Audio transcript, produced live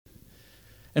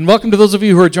And welcome to those of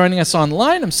you who are joining us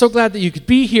online. I'm so glad that you could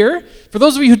be here. For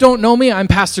those of you who don't know me, I'm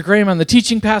Pastor Graham. I'm the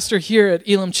teaching pastor here at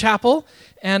Elam Chapel.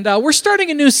 And we're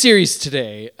starting a new series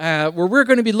today where we're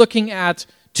going to be looking at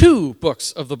two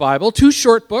books of the Bible, two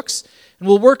short books, and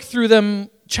we'll work through them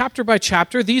chapter by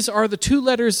chapter. These are the two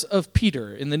letters of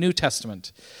Peter in the New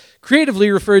Testament,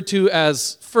 creatively referred to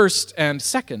as 1st and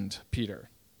 2nd Peter.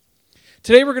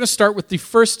 Today we're going to start with the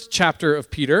first chapter of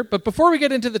Peter, but before we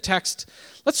get into the text,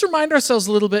 let's remind ourselves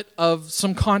a little bit of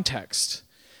some context.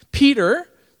 Peter,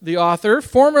 the author,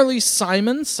 formerly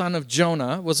Simon, son of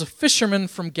Jonah, was a fisherman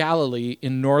from Galilee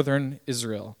in northern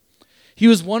Israel. He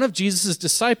was one of Jesus'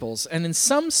 disciples, and in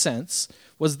some sense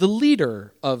was the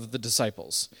leader of the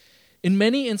disciples. In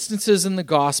many instances in the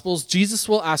Gospels, Jesus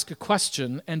will ask a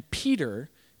question, and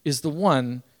Peter is the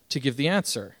one to give the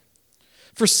answer.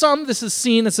 For some, this is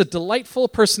seen as a delightful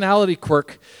personality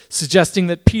quirk, suggesting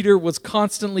that Peter was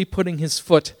constantly putting his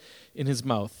foot in his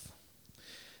mouth.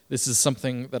 This is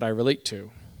something that I relate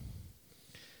to.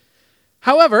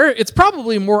 However, it's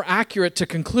probably more accurate to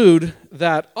conclude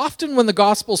that often when the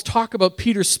Gospels talk about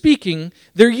Peter speaking,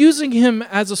 they're using him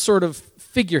as a sort of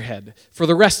figurehead for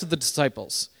the rest of the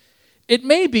disciples. It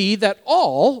may be that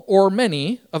all or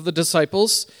many of the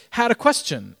disciples had a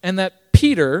question, and that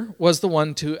Peter was the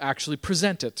one to actually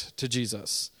present it to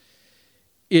Jesus.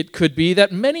 It could be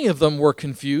that many of them were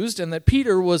confused and that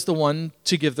Peter was the one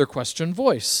to give their question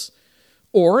voice.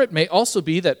 Or it may also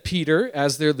be that Peter,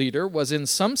 as their leader, was in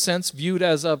some sense viewed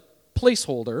as a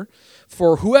placeholder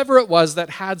for whoever it was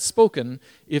that had spoken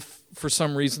if for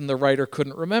some reason the writer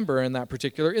couldn't remember in that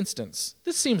particular instance.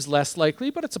 This seems less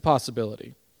likely, but it's a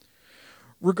possibility.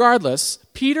 Regardless,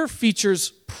 Peter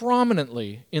features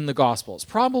prominently in the Gospels,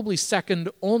 probably second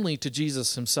only to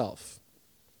Jesus himself.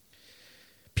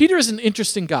 Peter is an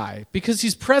interesting guy because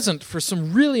he's present for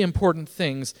some really important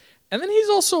things, and then he's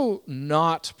also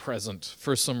not present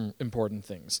for some important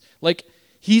things. Like,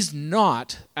 he's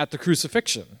not at the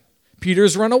crucifixion.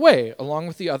 Peter's run away along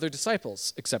with the other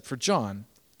disciples, except for John.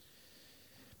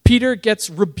 Peter gets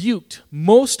rebuked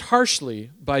most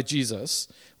harshly by Jesus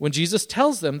when Jesus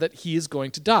tells them that he is going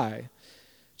to die.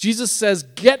 Jesus says,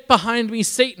 "Get behind me,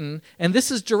 Satan," and this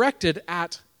is directed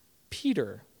at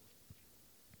Peter.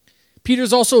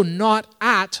 Peter's also not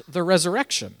at the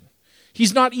resurrection.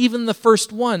 He's not even the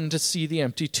first one to see the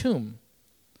empty tomb.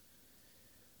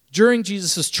 During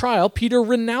Jesus' trial, Peter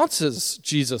renounces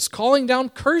Jesus, calling down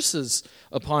curses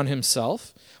upon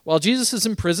himself, while Jesus is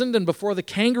imprisoned and before the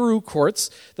kangaroo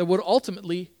courts that would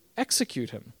ultimately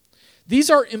execute him. These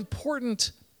are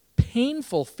important,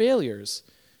 painful failures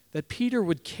that Peter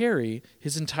would carry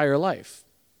his entire life.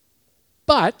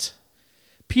 But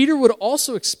Peter would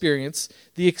also experience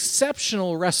the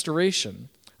exceptional restoration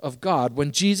of God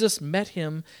when Jesus met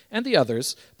him and the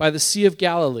others by the Sea of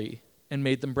Galilee and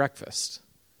made them breakfast.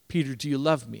 "Peter, do you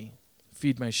love me?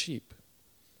 Feed my sheep."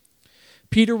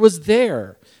 Peter was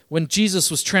there when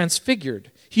Jesus was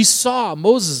transfigured. He saw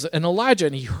Moses and Elijah,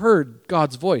 and he heard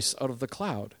God's voice out of the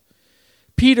cloud.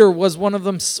 Peter was one of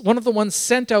the ones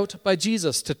sent out by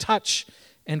Jesus to touch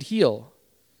and heal.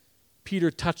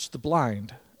 Peter touched the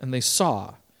blind, and they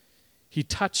saw. He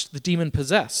touched the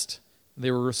demon-possessed, and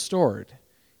they were restored.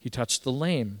 He touched the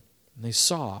lame, and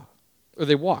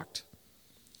they walked.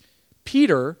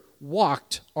 Peter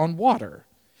walked on water.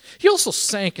 He also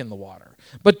sank in the water.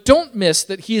 But don't miss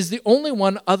that he is the only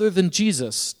one other than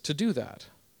Jesus to do that.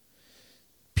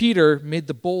 Peter made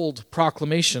the bold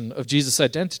proclamation of Jesus'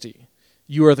 identity.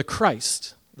 "You are the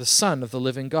Christ, the Son of the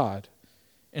living God."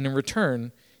 And in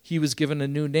return, he was given a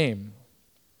new name,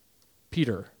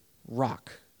 Peter,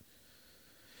 Rock.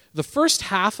 The first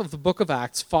half of the book of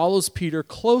Acts follows Peter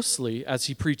closely as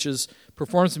he preaches,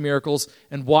 performs miracles,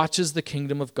 and watches the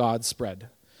kingdom of God spread.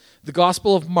 The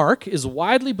Gospel of Mark is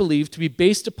widely believed to be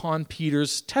based upon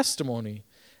Peter's testimony.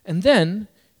 And then,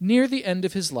 near the end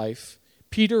of his life,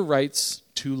 Peter writes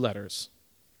two letters.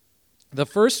 The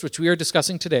first, which we are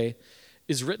discussing today,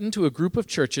 is written to a group of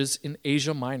churches in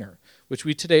Asia Minor, which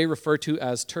we today refer to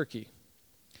as Turkey.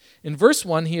 In verse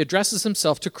 1, he addresses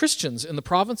himself to Christians in the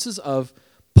provinces of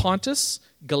Pontus,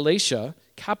 Galatia,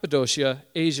 Cappadocia,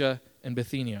 Asia, and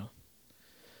Bithynia.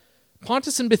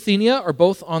 Pontus and Bithynia are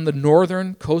both on the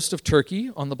northern coast of Turkey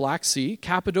on the Black Sea.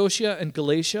 Cappadocia and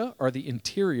Galatia are the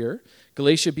interior,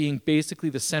 Galatia being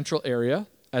basically the central area,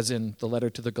 as in the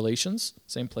letter to the Galatians,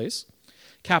 same place.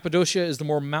 Cappadocia is the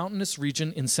more mountainous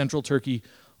region in central Turkey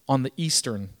on the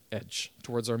eastern edge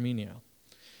towards Armenia.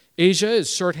 Asia is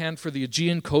shorthand for the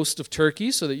Aegean coast of Turkey,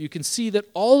 so that you can see that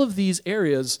all of these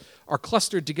areas are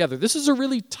clustered together. This is a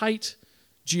really tight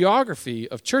geography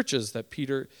of churches that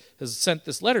Peter has sent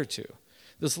this letter to.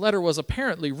 This letter was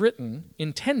apparently written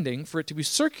intending for it to be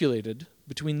circulated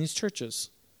between these churches.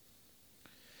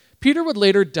 Peter would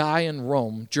later die in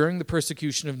Rome during the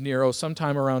persecution of Nero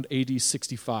sometime around AD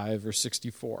 65 or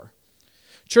 64.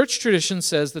 Church tradition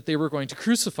says that they were going to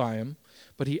crucify him,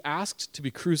 but he asked to be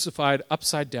crucified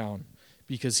upside down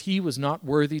because he was not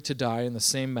worthy to die in the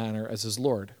same manner as his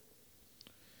Lord.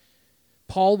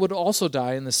 Paul would also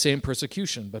die in the same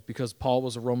persecution, but because Paul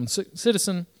was a Roman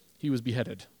citizen, he was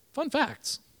beheaded. Fun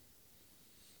facts.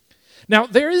 Now,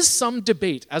 there is some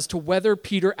debate as to whether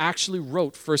Peter actually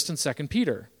wrote 1st and 2nd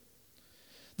Peter.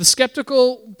 The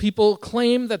skeptical people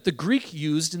claim that the Greek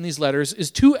used in these letters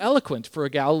is too eloquent for a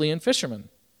Galilean fisherman.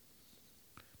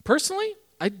 Personally,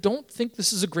 I don't think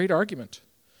this is a great argument.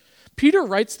 Peter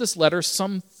writes this letter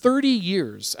some 30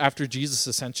 years after Jesus'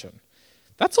 ascension.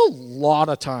 That's a lot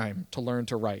of time to learn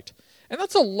to write. And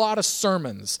that's a lot of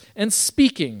sermons and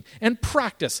speaking and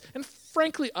practice and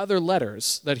frankly other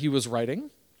letters that he was writing.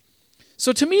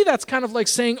 So to me, that's kind of like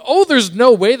saying, oh, there's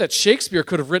no way that Shakespeare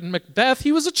could have written Macbeth.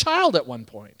 He was a child at one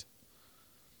point.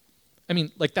 I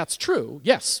mean, like, that's true.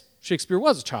 Yes, Shakespeare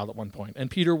was a child at one point, and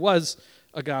Peter was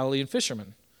a Galilean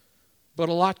fisherman. But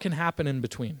a lot can happen in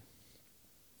between.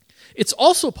 It's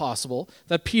also possible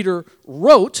that Peter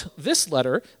wrote this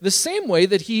letter the same way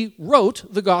that he wrote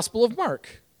the Gospel of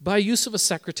Mark, by use of a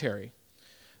secretary.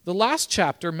 The last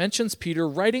chapter mentions Peter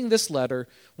writing this letter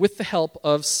with the help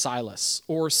of Silas,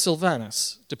 or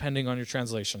Silvanus, depending on your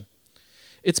translation.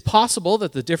 It's possible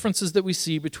that the differences that we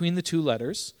see between the two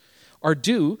letters are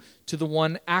due to the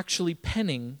one actually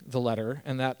penning the letter,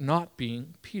 and that not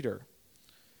being Peter.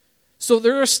 So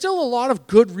there are still a lot of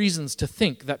good reasons to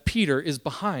think that Peter is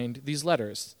behind these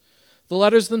letters. The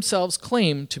letters themselves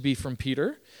claim to be from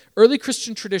Peter. Early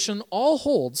Christian tradition all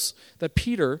holds that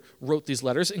Peter wrote these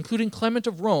letters, including Clement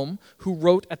of Rome, who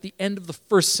wrote at the end of the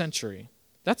 1st century.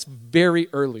 That's very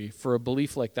early for a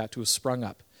belief like that to have sprung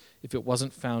up, if it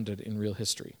wasn't founded in real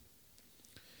history.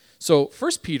 So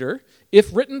 1 Peter,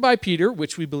 if written by Peter,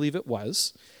 which we believe it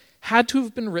was, had to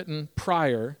have been written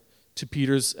prior to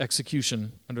Peter's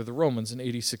execution under the Romans in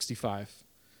AD 65.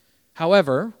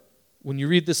 However, when you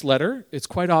read this letter, it's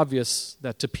quite obvious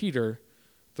that to Peter,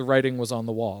 the writing was on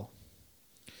the wall.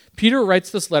 Peter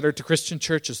writes this letter to Christian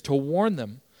churches to warn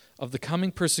them of the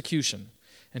coming persecution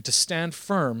and to stand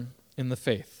firm in the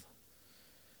faith.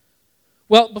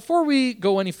 Well, before we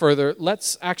go any further,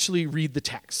 let's actually read the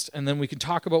text, and then we can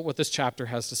talk about what this chapter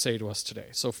has to say to us today.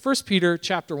 So 1 Peter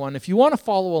chapter 1, if you want to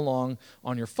follow along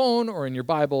on your phone or in your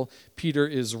Bible, Peter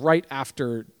is right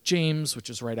after James, which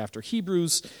is right after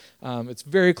Hebrews. It's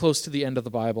very close to the end of the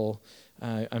Bible.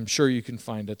 I'm sure you can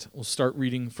find it. We'll start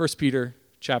reading 1 Peter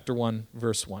chapter 1,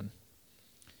 verse 1.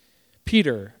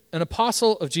 Peter, an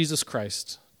apostle of Jesus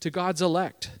Christ, to God's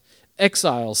elect,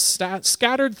 exiles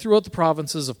scattered throughout the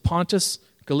provinces of Pontus,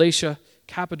 Galatia,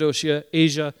 Cappadocia,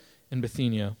 Asia, and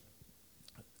Bithynia,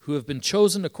 who have been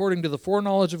chosen according to the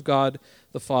foreknowledge of God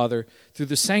the Father through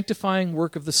the sanctifying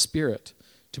work of the Spirit,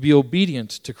 to be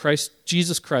obedient to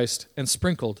Jesus Christ and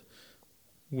sprinkled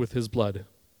with his blood.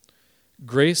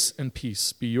 Grace and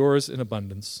peace be yours in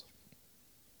abundance.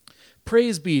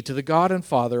 Praise be to the God and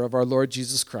Father of our Lord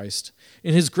Jesus Christ.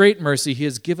 In his great mercy, he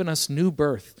has given us new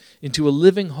birth into a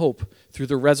living hope through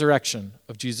the resurrection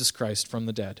of Jesus Christ from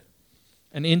the dead,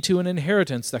 and into an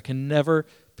inheritance that can never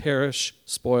perish,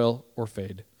 spoil, or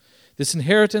fade. This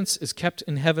inheritance is kept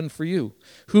in heaven for you,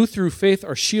 who through faith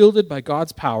are shielded by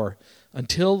God's power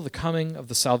until the coming of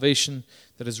the salvation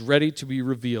that is ready to be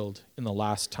revealed in the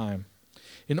last time.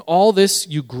 In all this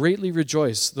you greatly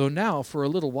rejoice, though now, for a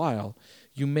little while,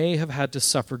 you may have had to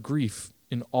suffer grief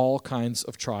in all kinds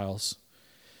of trials.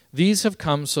 These have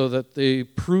come so that they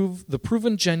prove the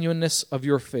proven genuineness of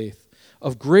your faith,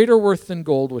 of greater worth than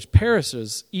gold, which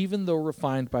perishes even though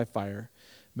refined by fire,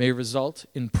 may result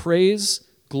in praise,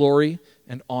 glory,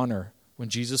 and honor when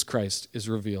Jesus Christ is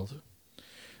revealed.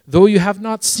 Though you have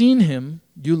not seen him,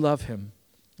 you love him.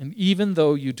 And even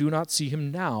though you do not see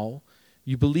him now,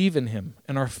 you believe in him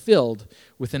and are filled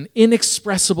with an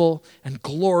inexpressible and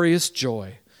glorious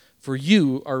joy, for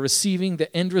you are receiving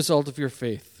the end result of your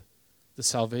faith, the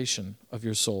salvation of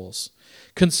your souls.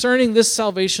 Concerning this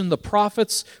salvation, the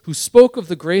prophets who spoke of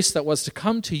the grace that was to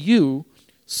come to you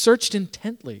searched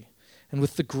intently and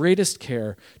with the greatest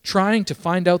care, trying to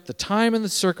find out the time and the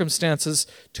circumstances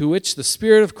to which the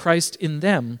Spirit of Christ in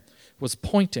them was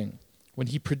pointing when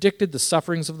he predicted the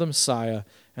sufferings of the Messiah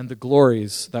and the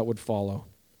glories that would follow.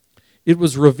 It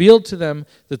was revealed to them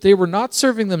that they were not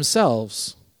serving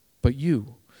themselves, but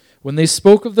you, when they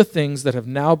spoke of the things that have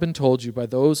now been told you by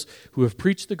those who have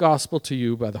preached the gospel to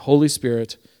you by the Holy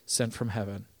Spirit sent from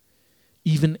heaven.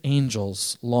 Even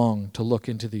angels long to look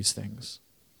into these things.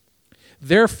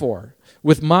 Therefore,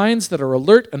 with minds that are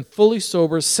alert and fully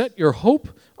sober, set your hope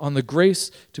on the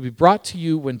grace to be brought to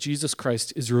you when Jesus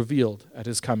Christ is revealed at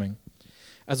his coming.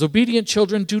 As obedient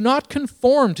children, do not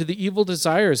conform to the evil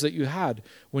desires that you had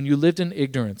when you lived in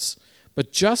ignorance,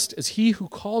 but just as he who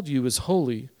called you is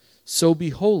holy, so be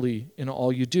holy in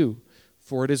all you do.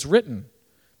 For it is written,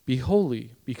 be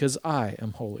holy because I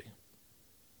am holy.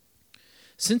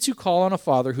 Since you call on a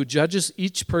Father who judges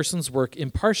each person's work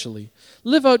impartially,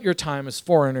 live out your time as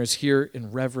foreigners here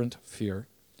in reverent fear.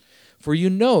 For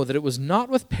you know that it was not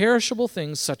with perishable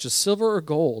things such as silver or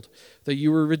gold that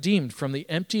you were redeemed from the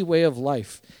empty way of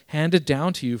life handed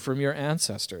down to you from your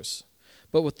ancestors,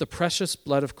 but with the precious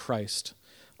blood of Christ,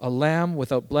 a lamb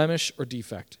without blemish or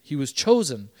defect. He was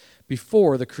chosen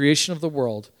before the creation of the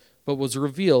world, but was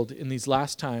revealed in these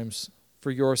last times for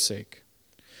your sake.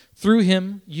 Through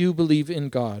him you believe in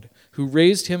God, who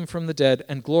raised him from the dead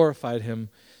and glorified him,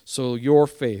 so your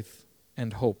faith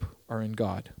and hope are in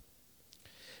God.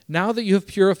 Now that you have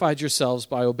purified yourselves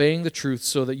by obeying the truth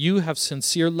so that you have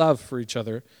sincere love for each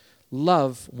other,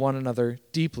 love one another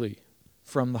deeply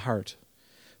from the heart.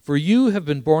 For you have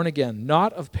been born again,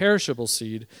 not of perishable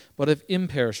seed, but of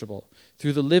imperishable,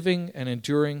 through the living and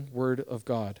enduring word of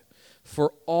God.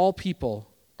 For all people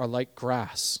are like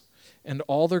grass, and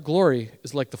all their glory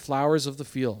is like the flowers of the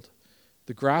field.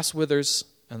 The grass withers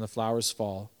and the flowers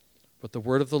fall, but the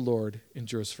word of the Lord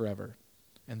endures forever.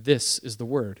 And this is the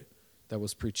word that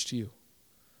was preached to you.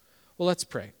 Well, let's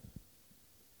pray.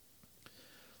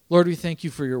 Lord, we thank you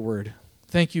for your word.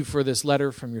 Thank you for this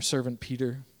letter from your servant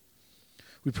Peter.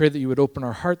 We pray that you would open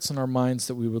our hearts and our minds,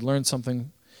 that we would learn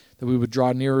something, that we would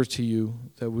draw nearer to you,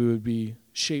 that we would be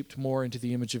shaped more into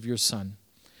the image of your Son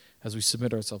as we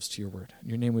submit ourselves to your word. In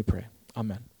your name we pray.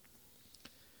 Amen.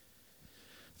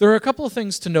 There are a couple of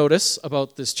things to notice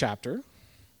about this chapter.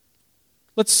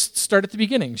 Let's start at the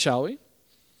beginning, shall we?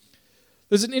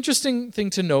 There's an interesting thing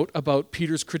to note about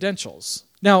Peter's credentials.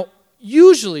 Now,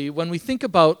 usually when we think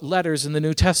about letters in the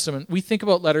New Testament, we think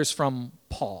about letters from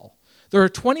Paul. There are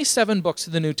 27 books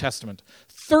in the New Testament.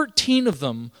 13 of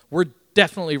them were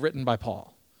definitely written by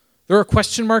Paul. There are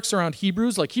question marks around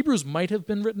Hebrews, like Hebrews might have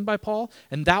been written by Paul,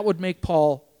 and that would make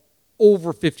Paul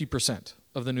over 50%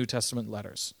 of the New Testament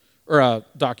letters, or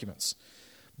documents.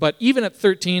 But even at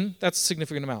 13, that's a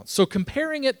significant amount. So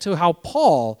comparing it to how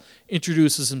Paul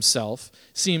introduces himself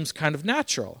seems kind of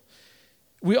natural.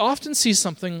 We often see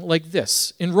something like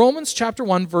this. In Romans chapter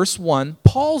 1, verse 1,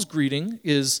 Paul's greeting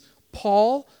is,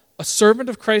 Paul, a servant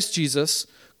of Christ Jesus,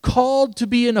 called to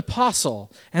be an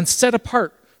apostle and set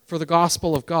apart for the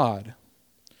gospel of God.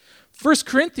 1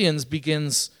 Corinthians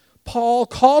begins, Paul,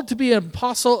 called to be an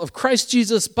apostle of Christ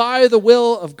Jesus by the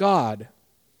will of God.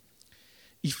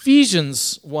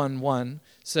 Ephesians 1:1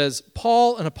 says,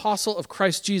 Paul, an apostle of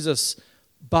Christ Jesus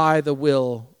by the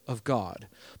will of God.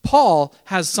 Paul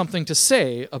has something to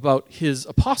say about his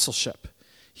apostleship.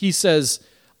 He says,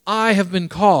 I have been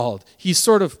called. He's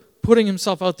sort of putting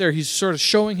himself out there. He's sort of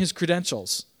showing his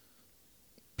credentials.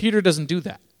 Peter doesn't do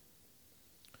that.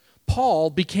 Paul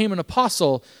became an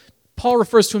apostle. Paul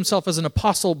refers to himself as an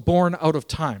apostle born out of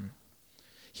time.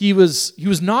 He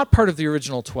was not part of the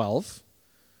original 12,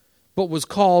 but was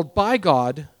called by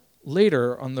God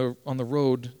later on the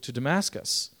road to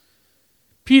Damascus.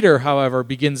 Peter, however,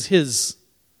 begins his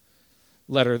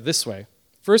letter this way.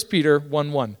 1 Peter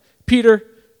 1:1. Peter,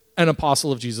 an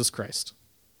apostle of Jesus Christ.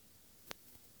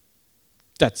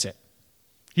 That's it.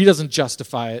 He doesn't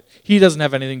justify it. He doesn't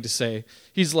have anything to say.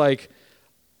 He's like,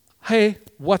 hey,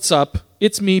 what's up?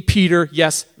 It's me, Peter.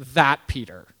 Yes, that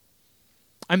Peter.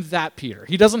 I'm that Peter.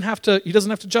 He doesn't have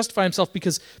to justify himself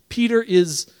because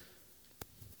he's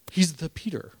the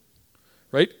Peter,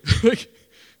 right?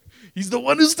 He's the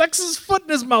one who sticks his foot in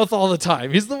his mouth all the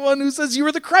time. He's the one who says, you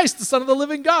are the Christ, the Son of the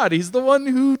living God. He's the one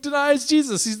who denies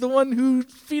Jesus. He's the one who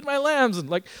feed my lambs. And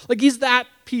like he's that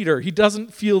Peter. He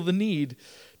doesn't feel the need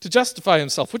to justify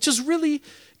himself, which is really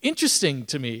interesting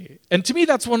to me. And to me,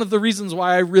 that's one of the reasons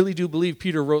why I really do believe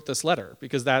Peter wrote this letter,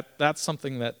 because that's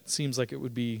something that seems like it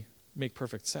would make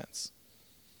perfect sense.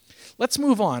 Let's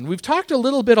move on. We've talked a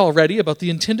little bit already about the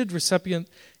intended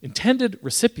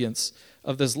recipients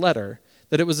of this letter,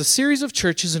 that it was a series of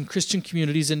churches and Christian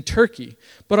communities in Turkey.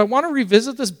 But I want to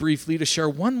revisit this briefly to share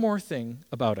one more thing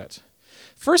about it.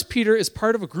 1 Peter is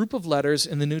part of a group of letters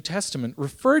in the New Testament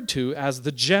referred to as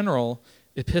the general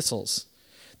epistles.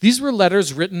 These were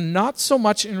letters written not so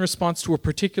much in response to a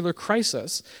particular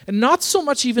crisis, and not so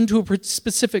much even to a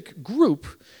specific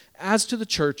group, as to the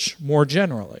church more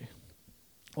generally.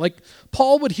 Like,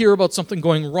 Paul would hear about something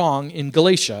going wrong in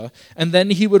Galatia, and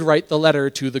then he would write the letter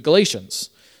to the Galatians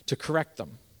to correct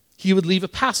them. He would leave a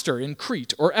pastor in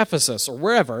Crete or Ephesus or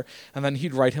wherever, and then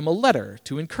he'd write him a letter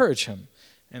to encourage him.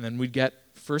 And then we'd get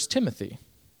 1 Timothy.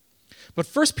 But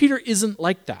 1 Peter isn't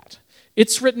like that.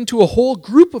 It's written to a whole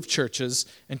group of churches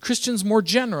and Christians more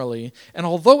generally, and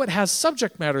although it has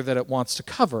subject matter that it wants to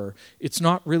cover, it's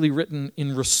not really written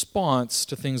in response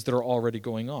to things that are already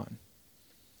going on.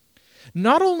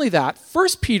 Not only that, 1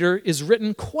 Peter is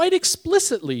written quite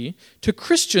explicitly to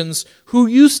Christians who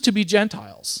used to be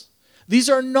Gentiles. These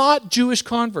are not Jewish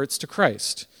converts to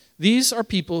Christ. These are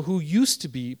people who used to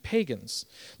be pagans.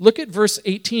 Look at verse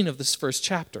 18 of this first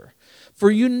chapter. For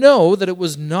you know that it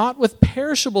was not with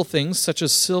perishable things such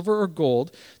as silver or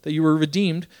gold that you were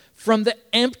redeemed from the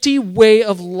empty way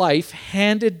of life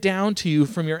handed down to you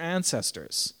from your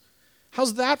ancestors.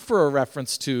 How's that for a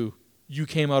reference to you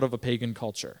came out of a pagan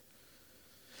culture?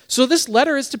 So this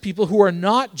letter is to people who are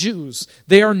not Jews.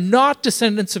 They are not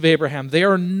descendants of Abraham. They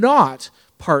are not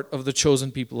part of the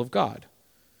chosen people of God.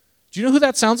 Do you know who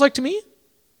that sounds like to me?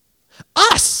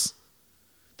 Us!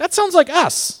 That sounds like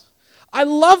us. I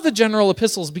love the general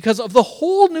epistles because of the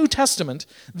whole New Testament,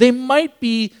 they might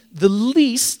be the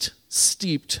least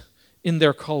steeped in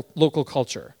their local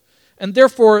culture, and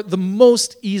therefore the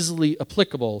most easily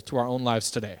applicable to our own lives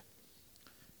today.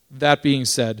 That being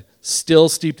said, still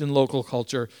steeped in local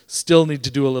culture, still need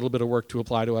to do a little bit of work to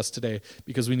apply to us today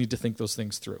because we need to think those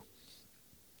things through.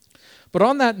 But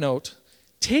on that note,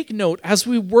 take note as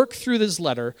we work through this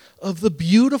letter of the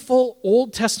beautiful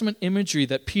Old Testament imagery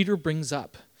that Peter brings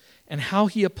up and how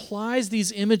he applies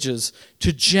these images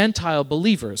to Gentile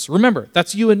believers. Remember,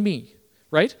 that's you and me,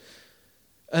 right?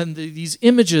 And these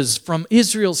images from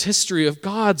Israel's history of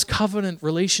God's covenant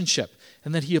relationship,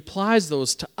 and that he applies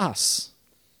those to us.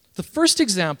 The first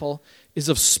example is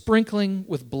of sprinkling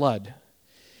with blood.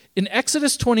 In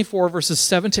Exodus 24, verses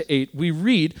 7 to 8, we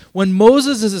read, when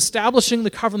Moses is establishing the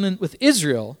covenant with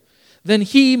Israel, then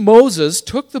he, Moses,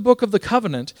 took the book of the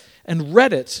covenant and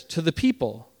read it to the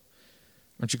people.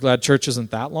 Aren't you glad church isn't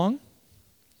that long?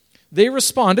 They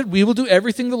responded, we will do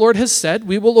everything the Lord has said,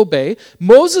 we will obey.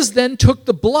 Moses then took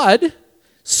the blood,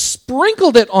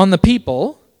 sprinkled it on the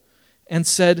people, and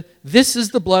said, this is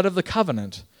the blood of the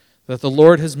covenant that the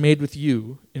Lord has made with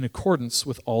you in accordance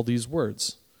with all these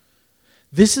words.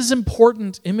 This is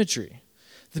important imagery.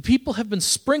 The people have been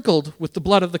sprinkled with the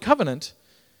blood of the covenant.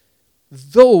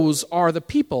 Those are the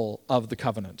people of the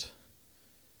covenant.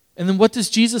 And then what does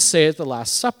Jesus say at the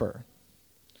Last Supper?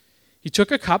 He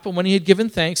took a cup, and when he had given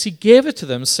thanks, he gave it to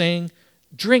them, saying,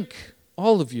 drink,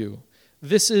 all of you.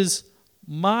 This is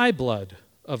my blood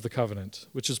of the covenant,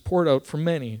 which is poured out for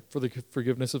many for the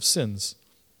forgiveness of sins.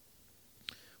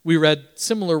 We read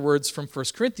similar words from 1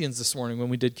 Corinthians this morning when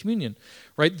we did communion,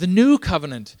 right? The new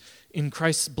covenant in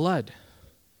Christ's blood.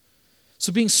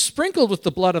 So being sprinkled with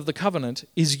the blood of the covenant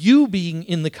is you being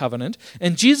in the covenant,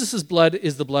 and Jesus' blood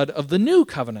is the blood of the new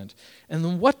covenant. And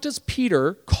then what does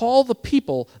Peter call the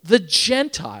people, the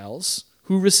Gentiles,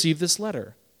 who receive this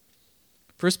letter?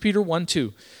 1 Peter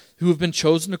 1:2, who have been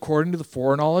chosen according to the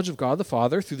foreknowledge of God the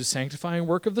Father through the sanctifying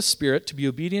work of the Spirit to be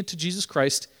obedient to Jesus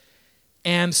Christ,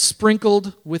 and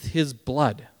sprinkled with his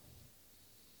blood.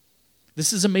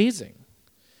 This is amazing.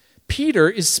 Peter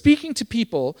is speaking to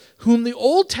people whom the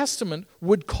Old Testament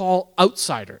would call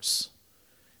outsiders.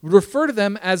 It would refer to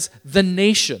them as the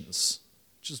nations,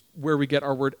 which is where we get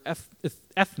our word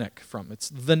ethnic from. It's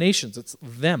the nations, it's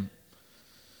them.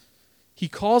 He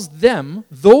calls them,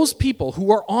 those people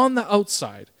who are on the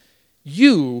outside,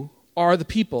 you are the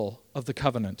people of the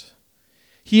covenant.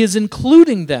 He is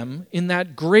including them in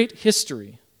that great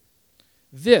history.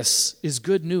 This is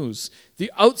good news.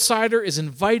 The outsider is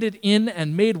invited in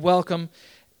and made welcome,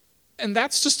 and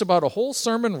that's just about a whole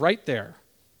sermon right there,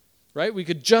 right? We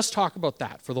could just talk about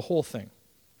that for the whole thing.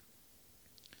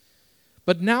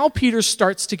 But now Peter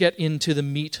starts to get into the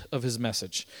meat of his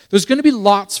message. There's going to be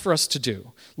lots for us to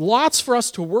do, lots for us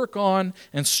to work on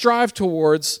and strive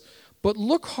towards, but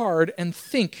look hard and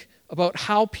think about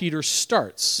how Peter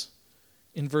starts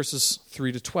in verses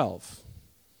 3 to 12.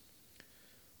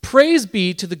 Praise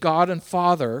be to the God and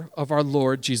Father of our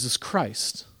Lord Jesus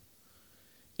Christ.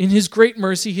 In his great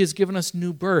mercy, he has given us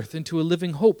new birth into a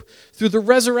living hope through the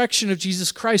resurrection of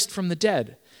Jesus Christ from the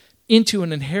dead, into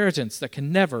an inheritance that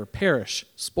can never perish,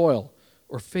 spoil,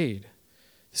 or fade.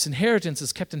 This inheritance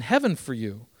is kept in heaven for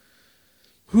you,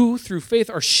 who through faith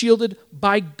are shielded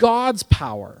by God's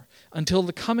power until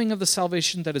the coming of the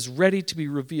salvation that is ready to be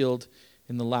revealed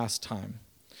in the last time.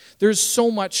 There's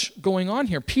so much going on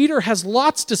here. Peter has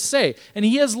lots to say, and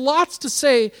he has lots to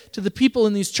say to the people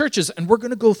in these churches, and we're going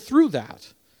to go through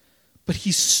that. But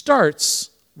he starts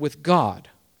with God.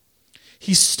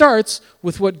 He starts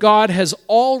with what God has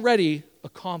already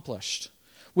accomplished,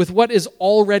 with what is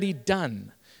already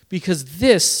done, because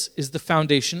this is the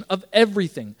foundation of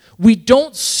everything. We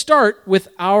don't start with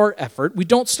our effort. We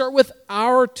don't start with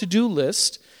our to-do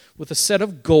list, with a set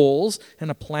of goals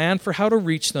and a plan for how to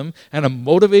reach them and a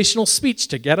motivational speech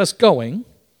to get us going.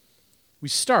 We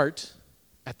start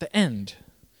at the end.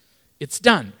 It's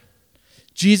done.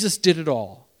 Jesus did it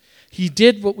all. He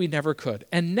did what we never could.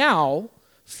 And now,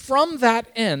 from that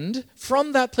end,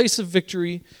 from that place of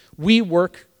victory, we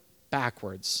work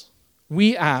backwards.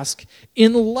 We ask,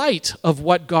 in light of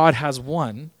what God has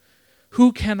won,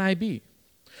 who can I be?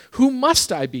 Who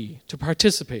must I be to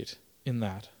participate in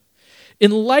that?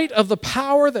 In light of the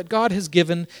power that God has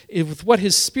given, with what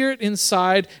his Spirit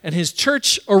inside and his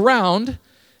church around,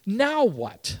 now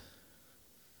what?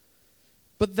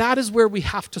 But that is where we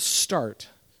have to start.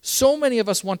 So many of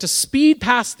us want to speed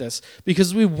past this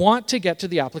because we want to get to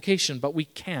the application, but we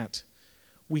can't.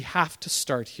 We have to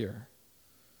start here.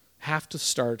 Have to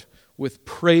start with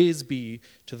praise be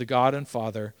to the God and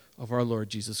Father of our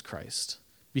Lord Jesus Christ,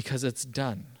 because it's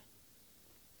done.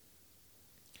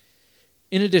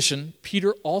 In addition,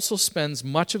 Peter also spends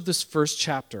much of this first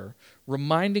chapter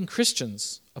reminding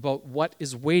Christians about what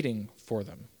is waiting for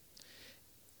them.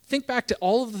 Think back to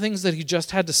all of the things that he just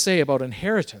had to say about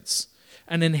inheritance.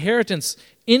 An inheritance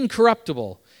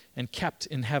incorruptible and kept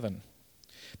in heaven.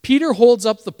 Peter holds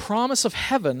up the promise of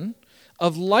heaven,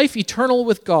 of life eternal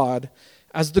with God,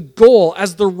 as the goal,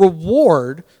 as the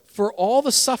reward for all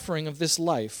the suffering of this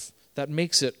life that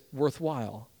makes it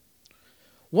worthwhile.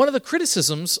 One of the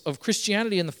criticisms of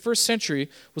Christianity in the first century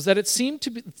was that it seemed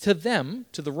to them,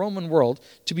 to the Roman world,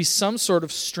 to be some sort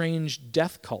of strange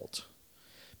death cult,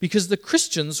 because the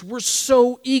Christians were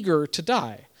so eager to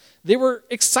die. They were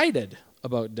excited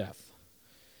about death.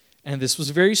 And this was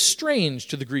very strange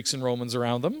to the Greeks and Romans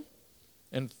around them.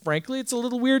 And frankly, it's a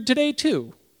little weird today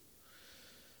too.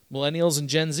 Millennials and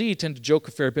Gen Z tend to joke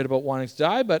a fair bit about wanting to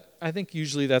die, but I think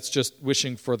usually that's just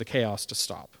wishing for the chaos to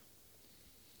stop.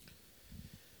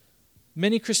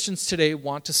 Many Christians today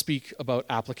want to speak about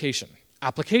application.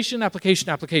 Application, application,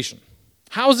 application.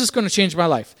 How is this going to change my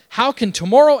life? How can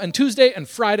tomorrow and Tuesday and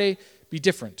Friday be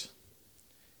different?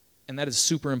 And that is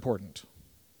super important.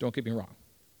 Don't get me wrong.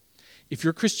 If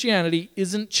your Christianity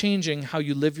isn't changing how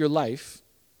you live your life,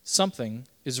 something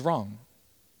is wrong.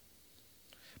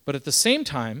 But at the same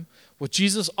time, what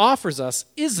Jesus offers us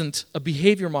isn't a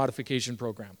behavior modification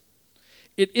program.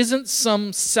 It isn't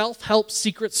some self-help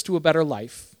secrets to a better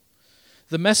life.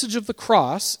 The message of the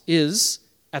cross is,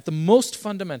 at the most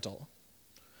fundamental,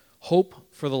 hope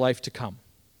for the life to come.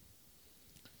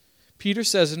 Peter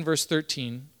says in verse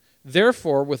 13,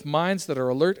 "Therefore, with minds that are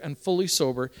alert and fully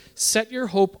sober, set your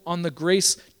hope on the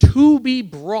grace to be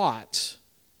brought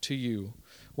to you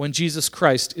when Jesus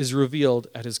Christ is revealed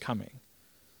at his coming."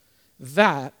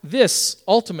 This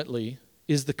ultimately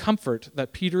is the comfort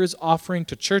that Peter is offering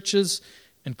to churches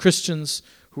and Christians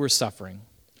who are suffering,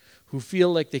 who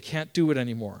feel like they can't do it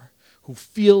anymore, who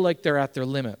feel like they're at their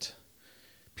limit.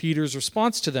 Peter's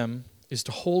response to them is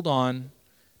to hold on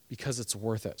because it's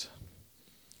worth it.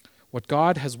 What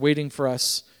God has waiting for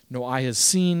us, no eye has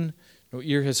seen, no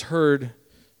ear has heard,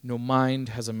 no mind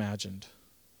has imagined.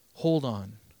 Hold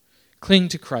on. Cling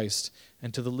to Christ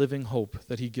and to the living hope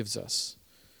that he gives us.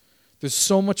 There's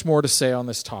so much more to say on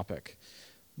this topic,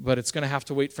 but it's going to have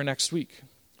to wait for next week.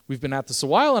 We've been at this a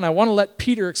while, and I want to let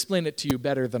Peter explain it to you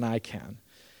better than I can.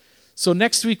 So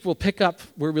next week we'll pick up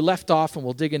where we left off, and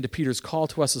we'll dig into Peter's call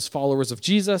to us as followers of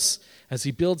Jesus as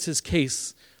he builds his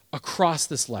case across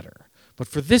this letter. But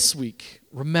for this week,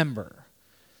 remember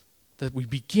that we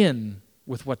begin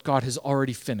with what God has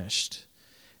already finished,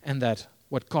 and that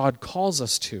what God calls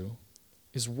us to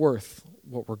is worth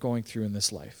what we're going through in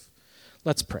this life.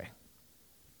 Let's pray.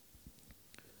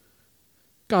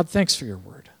 God, thanks for your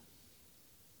word.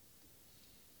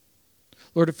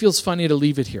 Lord, it feels funny to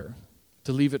leave it here,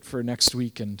 to leave it for next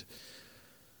week and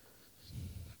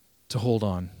to hold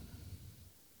on.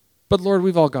 But Lord,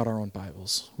 we've all got our own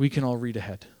Bibles. We can all read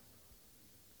ahead.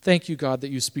 Thank you, God,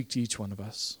 that you speak to each one of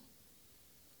us,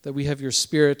 that we have your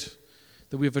Spirit,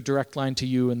 that we have a direct line to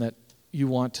you, and that you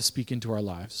want to speak into our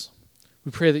lives.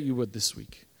 We pray that you would this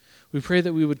week. We pray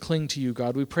that we would cling to you,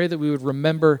 God. We pray that we would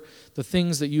remember the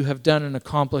things that you have done and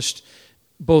accomplished,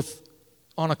 both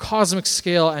on a cosmic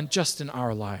scale and just in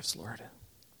our lives, Lord.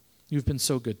 You've been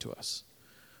so good to us.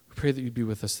 We pray that you'd be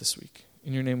with us this week.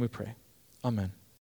 In your name we pray. Amen.